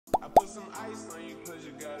some ice on you cause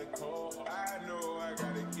you got a cold. I know I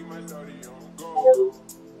gotta keep my shorty on go.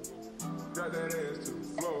 Got that ass to the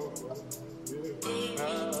floor. Whoa.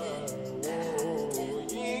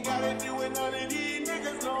 You ain't gotta do with none of these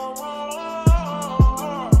niggas no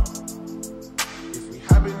more. If we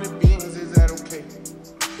hop in the beans, is that okay?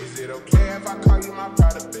 Is it okay if I call you my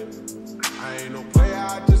product, baby? I ain't no player,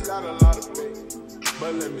 I just got a lot of faith.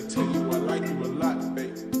 But let me tell you, I like you a lot,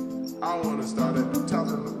 babe. I wanna start at the top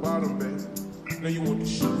and the bottom, babe. Now you want the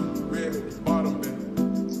shit with the red at the bottom, babe.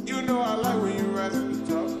 You know I like when you rise at the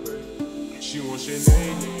top, babe. She wants your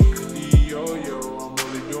name, the yo-yo. I'm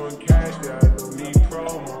only doing cash, yeah, I don't need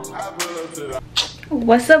promo. I pull up to the...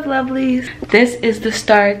 What's up, lovelies? This is the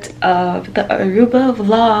start of the Aruba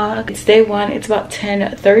vlog. It's day one. It's about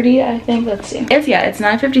 10:30, I think. Let's see. It's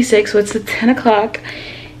 9:56, so it's 10 o'clock.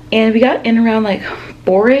 And we got in around like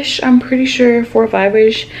 4-ish, I'm pretty sure, 4 or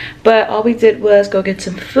 5-ish. But all we did was go get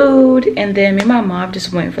some food, and then me and my mom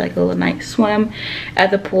just went for like a little night swim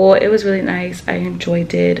at the pool. It was really nice. I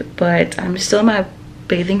enjoyed it, but I'm still in my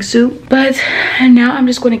bathing suit. But now I'm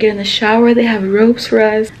just going to get in the shower. They have robes for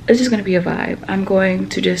us. It's just going to be a vibe. I'm going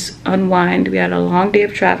to just unwind. We had a long day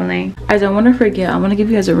of traveling. As I want to forget, I want to give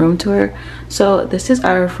you guys a room tour. So this is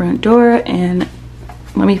our front door, and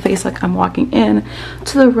let me face like I'm walking in.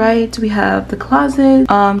 To the right we have the closet,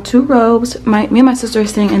 2 robes. Me and my sister are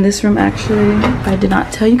staying in this room, actually. I did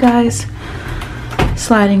not tell you guys.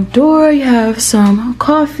 Sliding door. You have some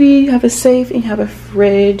coffee, you have a safe, and you have a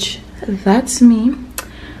fridge. That's me.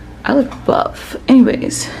 I look buff.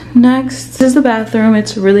 Anyways, next, this is the bathroom.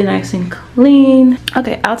 It's really nice and clean.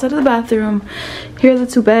 Okay, outside of the bathroom, here are the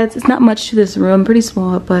 2 beds. It's not much to this room, pretty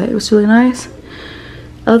small, but it was really nice.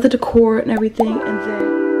 I love the decor and everything. And then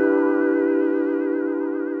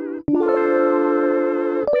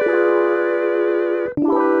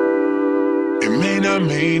it may not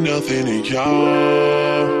mean nothing to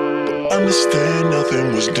y'all, but understand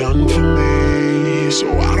nothing was done for me, so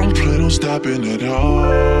I don't plan on stopping at all.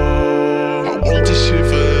 I want this shit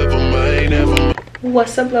forever, mine, ever.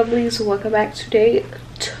 What's up, lovelies? Welcome back to day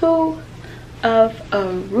 2 of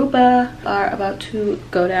Aruba. Are about to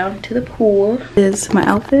go down to the pool. This is my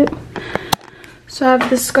outfit. So I have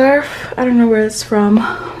this scarf. I don't know where it's from,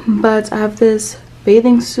 but I have this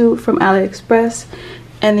bathing suit from AliExpress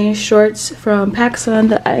and these shorts from PacSun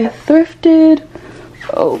that I thrifted.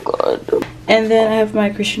 Oh god. And then I have my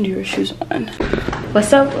Christian Dior shoes on.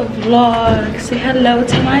 What's up, vlog? Say hello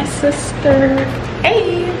to my sister.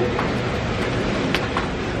 Hey.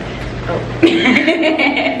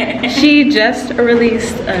 She just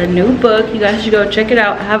released a new book. You guys should go check it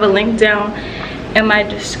out. I have a link down in my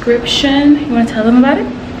description. You want to tell them about it?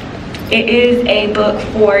 It is a book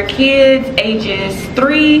for kids ages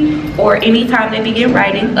 3 or anytime they begin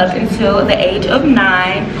writing up until the age of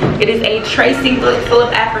 9. It is a tracing book full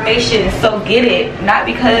of affirmations, so get it. Not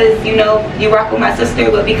because, you know, you rock with my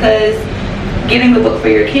sister, but because getting the book for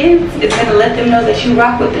your kids is going to let them know that you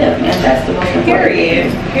rock with them, and that's the most important.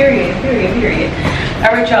 Period.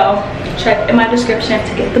 All right, y'all, check in my description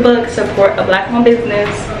to get the book. Support a Black-owned business.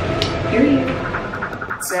 Period.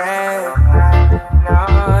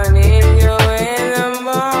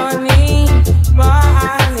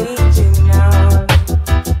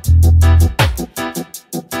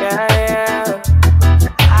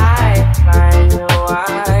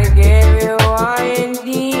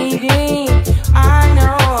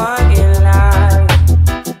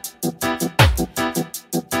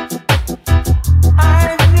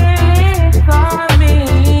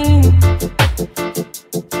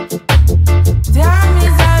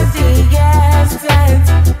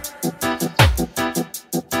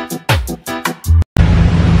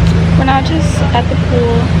 Just at the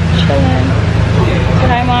pool, chilling. Say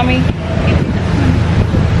hi, mommy.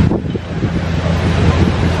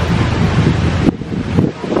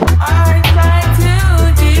 I tried to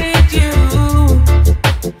teach you,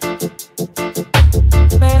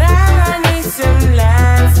 but I need some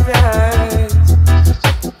lessons.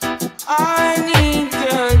 I need to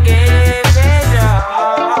give it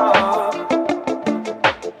all.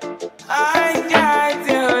 I got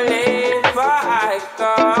to live for I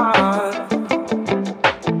go.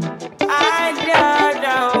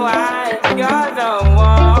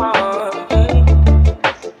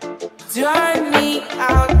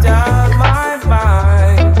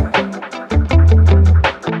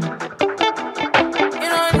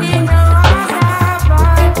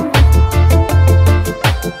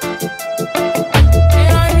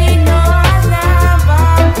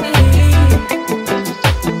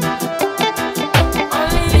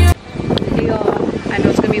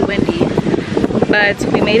 But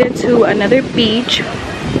we made it to another beach.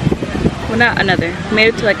 well, not another, made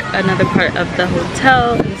it to like another part of the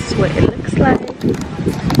hotel. This is what it looks like.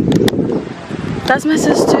 That's my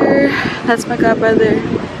sister, that's my godbrother.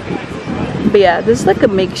 But yeah, this is like a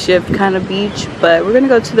makeshift kind of beach, but we're gonna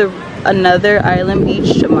go to another island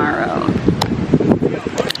beach tomorrow.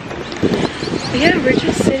 But yeah, we're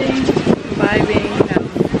just sitting, vibing,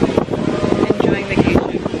 enjoying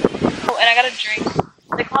vacation. Oh, and I got a drink.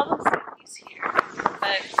 They call them smoothies here,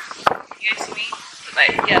 but you guys see me? But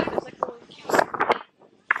yeah, there's like a little cute smoothie.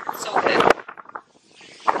 So good.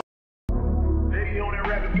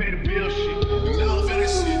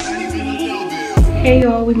 Hey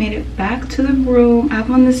y'all, we made it back to the room.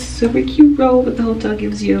 I'm on this super cute robe that the hotel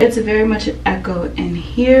gives you. It's very much an echo in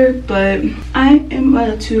here, but I am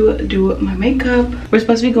about to do my makeup. We're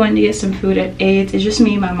supposed to be going to get some food at 8. It's just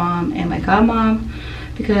me, my mom, and my godmom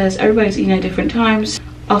because everybody's eating at different times.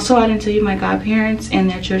 Also, I didn't tell you my godparents and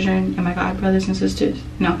their children and my godbrothers and sisters,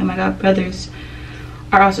 and my godbrothers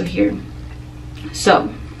are also here.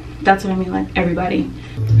 So that's what I mean, like everybody.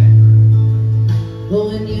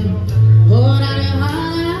 When you hold out your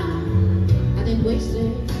heart, I think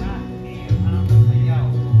wasted.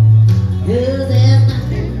 Cause there's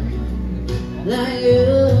nothing like you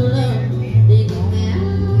love.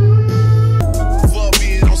 Fuck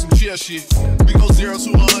being on some chill shit. We go 0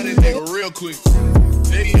 to 100, nigga, real quick.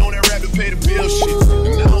 Lady on that rapid pay the bill shit.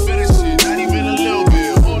 And now I'm better shit, not even a little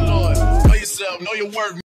bit. Oh Lord, know yourself, know your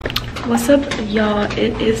work. What's up, y'all?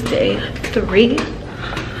 It is day 3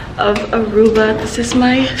 of Aruba. This is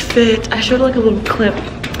my fit. I showed like a little clip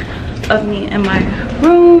of me in my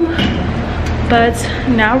room, but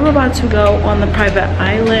now we're about to go on the private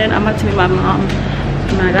island. I'm about to meet my mom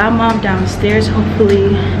and my godmom downstairs,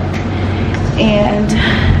 hopefully. And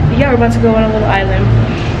yeah, we're about to go on a little island.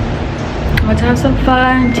 I'm about to have some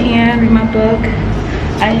fun, tan, read my book.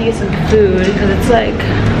 I need to get some food because it's like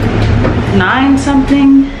 9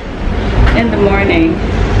 something in the morning.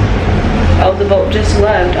 Oh, the boat just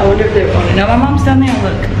left. I wonder if they're on it. No, my mom's down there.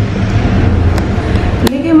 Look.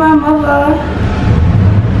 Look at my mother.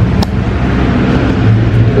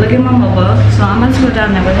 Look at my mother. So I'm going to go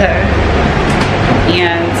down there with her.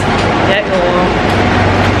 And get going.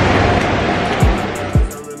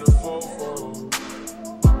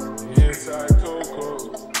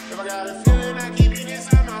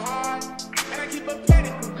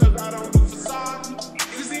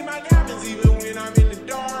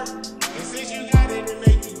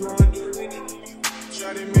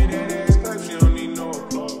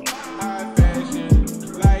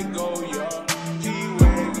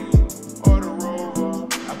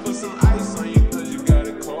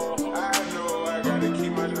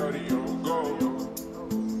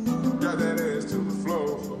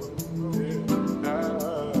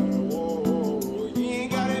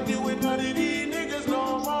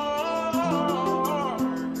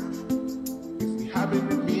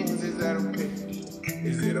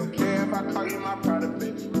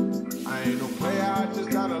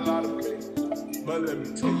 But let me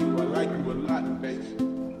tell you, I like you a lot, baby.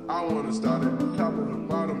 I wanna start at the top and the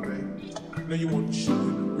bottom, baby. Now you want the shoe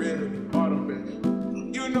and the red and the bottom, baby.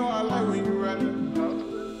 You know I like when you ride it.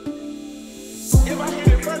 If I hit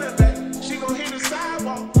it front and back, she gon' hit the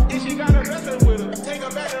sidewalk. If she got a nothing with her, take her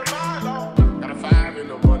back to my law. Got a 5 in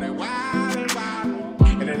the morning, wild and wild.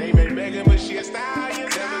 And then they been begging, but she a stallion.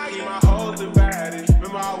 Never keep my whole divided.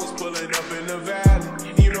 Remember I was pulling up in the valley.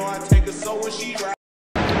 You know I take her so when she ride.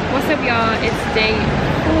 What's up, y'all? It's day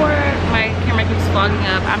 4. My camera keeps fogging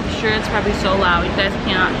up. I'm sure it's probably so loud you guys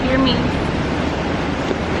cannot hear me.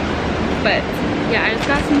 But yeah, I just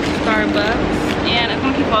got some Starbucks and it's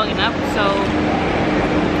gonna keep fogging up, so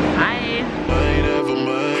I never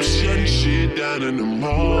mind shutting shit down in the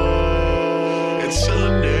mall. It's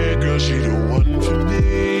Sunday, girl, she the one for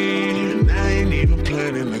me. And I ain't even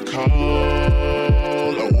planning the call.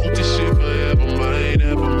 I want this shit forever, mine,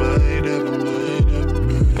 ever mine, ever mine.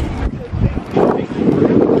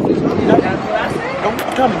 Don't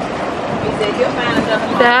tell me. He said you'll find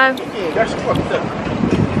another Dad, Yeah, that's fucked up.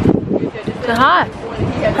 the hot.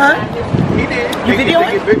 Huh? He did. You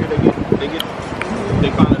videoing? They get bigger.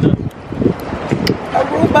 They find another.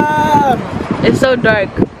 Aruba. It's so dark.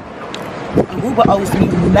 Aruba owes me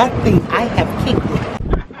nothing. I have kicked it.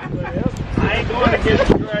 I ain't going to get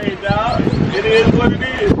the grade, dog. It is what it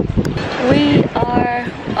is. We are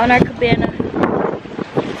on our cabana.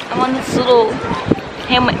 I'm on this little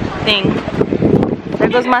hammock thing. There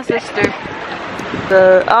goes my sister.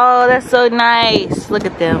 Oh, that's so nice. Look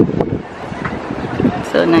at them.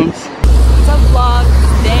 So nice. What's up, vlog?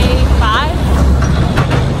 Day 5?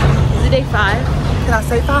 Is it day 5? Can I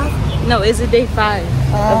say 5? No, is it day 5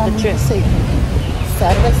 of the trip?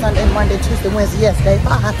 Saturday, Sunday, Monday, Tuesday, Wednesday. Yes, day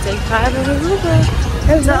 5. Day 5 of Aruba.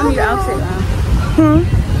 Tell me your outfit,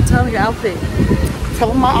 Tell me your outfit. Tell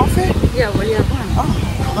them my outfit? Yeah, what do you have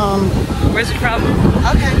on? Where's it from?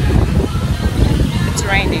 Okay. It's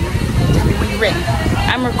raining. Tell me when you're ready.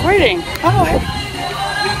 I'm recording. Alright.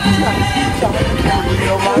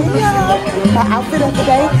 My outfit of the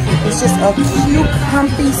day is just a cute,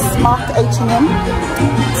 comfy, smock H&M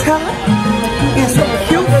top and some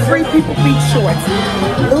cute free people beach shorts.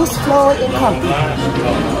 Loose, flowy, and comfy.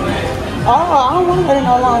 Oh, I don't want to let it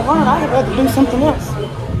no long run. I'd rather do something else.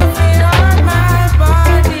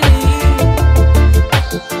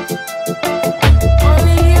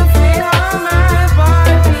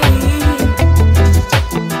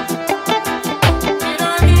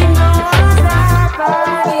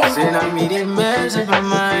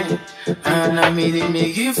 And I made it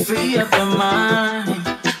make you free up your mind.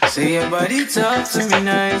 Say your body talk to me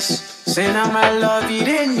nice. Say now my love you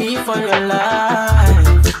didn't need for your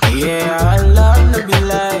life. Yeah, I love to be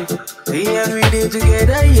like. Say every day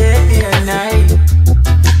together, yeah, day and night.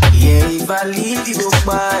 Yeah, if I leave you go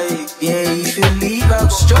by. Yeah, if you leave I'll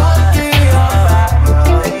stroking your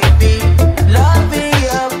body, baby. Loving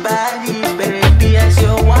your body, baby. As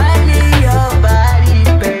you're winding your body,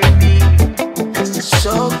 baby.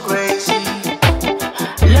 So crazy.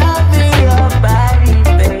 Loving your body,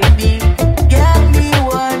 baby. Get me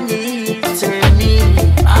what needs in me.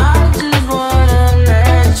 I just wanna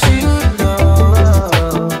let you know.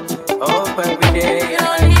 Oh, baby, day. You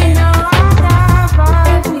don't need no other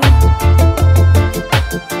body.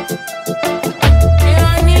 You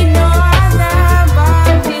don't need no other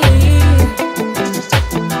body.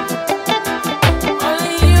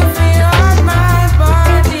 Only you feel my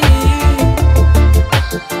body.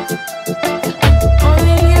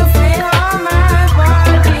 Only you feel my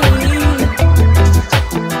body.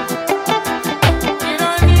 You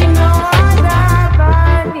don't need no other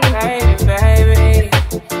body. Baby,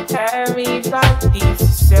 everybody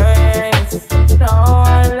says no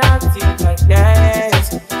one loves you like that.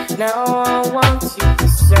 No one wants you the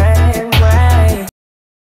same way.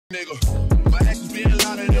 Nigga, my actions being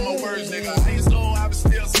louder than my words, nigga. I ain't slow, I been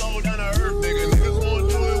still slow down to earth, nigga. Niggas wanna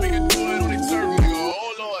do it, we can do it on their turf, nigga.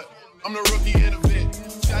 Oh Lord, I'm the rookie in the vet.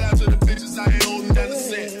 Shout out to the bitches I ain't holding down the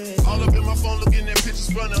set. All up in my phone looking at pictures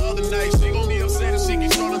from the other night. She gon' be upset if she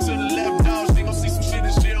get thrown to the left, dog. She gon' see some shit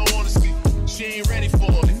that she don't wanna see. She ain't ready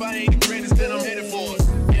for it. If I ain't the greatest, then I'm headed for it.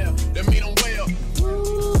 Yeah, that mean I'm way up.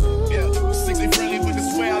 Yeah, the 6 ain't friendly, but the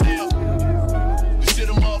swear I live. This shit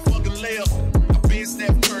a motherfucking layup. I been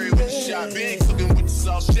Steph Curry with the shot. Been cooking with the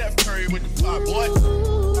sauce. Chef Curry with the pot, boy.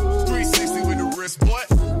 360 with the wrist, boy.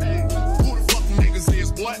 Hey, who the fuck them niggas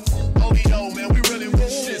is, boy? OEO, man, we really with the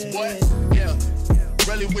shits, boy. Yeah,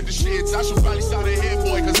 really with the shits. I should probably start a hit,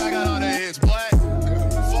 boy, cause I got all the hits, boy.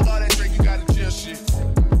 Fuck all that drink, you gotta chill shit.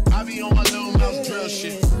 I be on my little mouse drill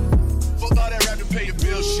shit. Fuck all that rap to pay your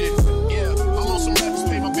bill shit. Yeah, I'm on some rappers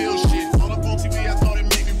pay my bill shit. All up on TV, I thought it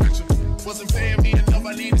made me richer. Wasn't paying me enough,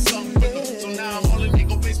 I needed something quicker. So now I'm all in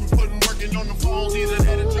Nico basement, putting working on the phones. Either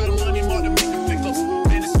that or try to money more than making pickups.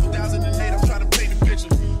 Man, it's 2008, I'm trying to paint the picture.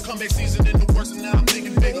 Comeback season in the works, and now I'm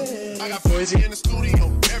thinking bigger. I got 40 in the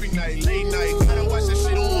studio every night, late night. Gotta watch that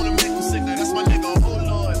shit, don't wanna make them sicker. That's my nigga, oh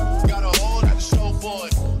Lord. Got a whole lot to show for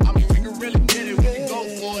it. I mean, we can really get it, we can go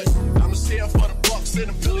for it. I'm just here for the Bucks and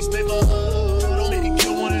the Phillies, nigga. Don't make me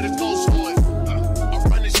kill one of the ghosts for it. I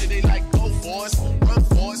run this shit, they like, go for us.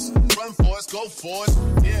 Run for us, go for us.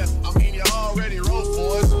 Yeah, I mean, you already wrote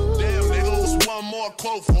for us. Damn, nigga, what's one more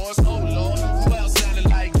quote for us? Oh Lord, who else sounded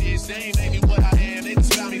like this? They ain't made me what I am, they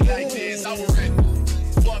just found me like this. I was ready.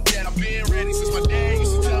 Fuck that, I've been ready since my dad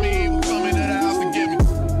used to tell me he was coming to the house to get me.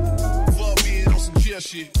 Fuck being on some chill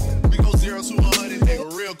shit. We go 0 to 100,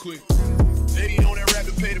 nigga, real quick. They be on that rap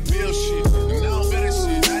to pay the